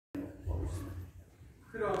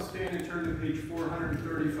We'd all stand and turn to page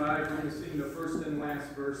 435. We're going to sing the first and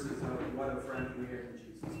last verses of What a Friend We Have in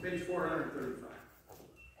Jesus. Page 435.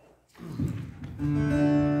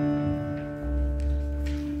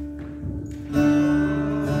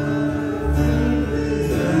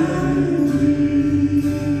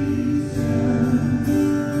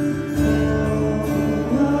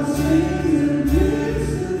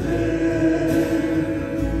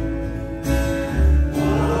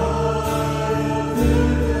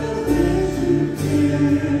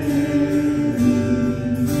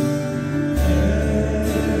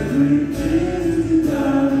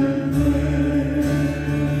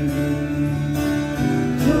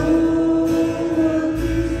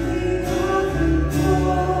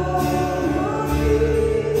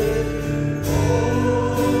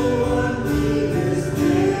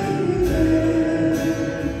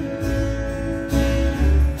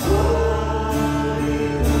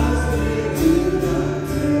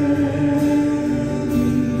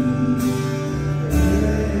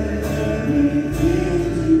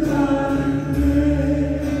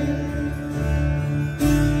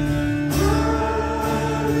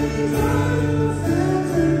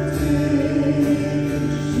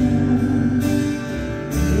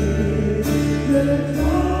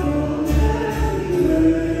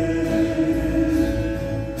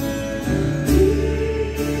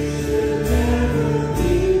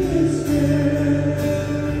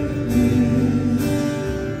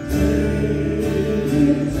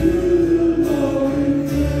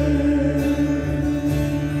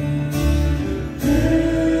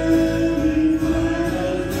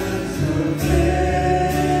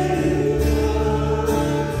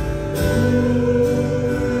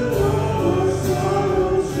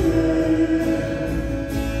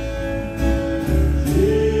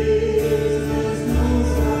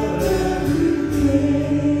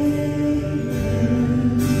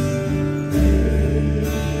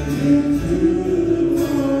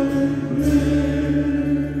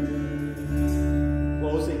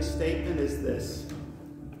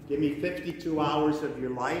 Give me 52 hours of your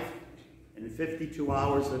life, and in 52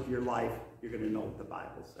 hours of your life, you're going to know what the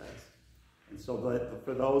Bible says. And so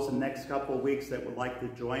for those in the next couple of weeks that would like to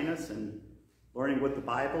join us in learning what the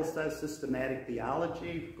Bible says, systematic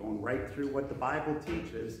theology, going right through what the Bible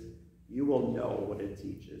teaches, you will know what it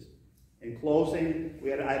teaches. In closing,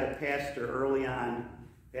 I had a pastor early on.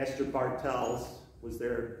 Pastor Bartels was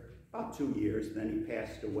there about 2 years, and then he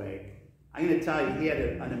passed away. I'm going to tell you, he had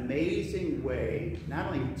an amazing way,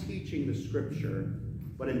 not only teaching the scripture,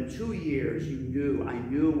 but in 2 years, I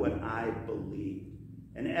knew what I believed.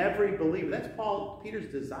 And every believer, that's Peter's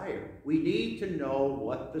desire. We need to know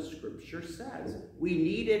what the scripture says. We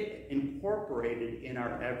need it incorporated in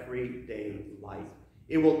our everyday life.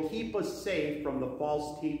 It will keep us safe from the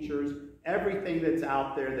false teachers, everything that's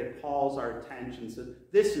out there that calls our attention, says,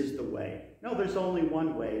 this is the way. No, there's only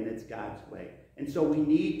one way, and it's God's way. And so we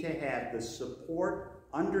need to have the support,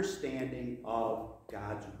 understanding of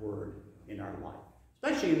God's word in our life,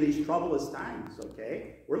 especially in these troublous times,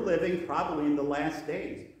 okay? We're living probably in the last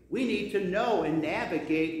days. We need to know and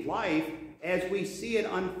navigate life as we see it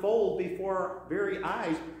unfold before our very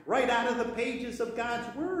eyes, right out of the pages of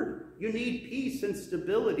God's word. You need peace and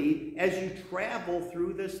stability as you travel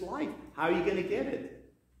through this life. How are you going to get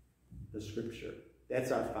it? The scripture. That's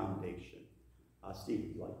our foundation. Steve,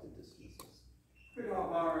 would you like to dismiss us? We'd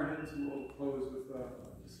all bow our heads and we'll close with a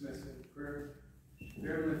dismissing prayer.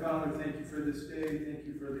 Dear Heavenly Father, thank you for this day. Thank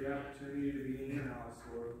you for the opportunity to be in your house,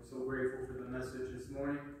 Lord. I'm so grateful for the message this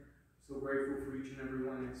morning. So grateful for each and every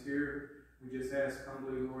one that's here. We just ask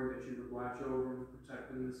humbly, Lord, that you would watch over and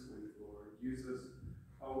protect them this week, Lord. Use us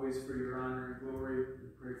always for your honor and glory.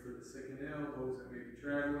 We pray for the sick and ill, those that may be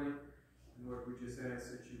traveling. And Lord, we just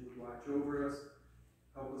ask that you would watch over us.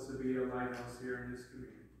 Help us to be a lighthouse here in this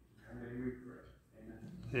community. In your name we pray. Amen.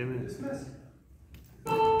 Amen. Dismiss.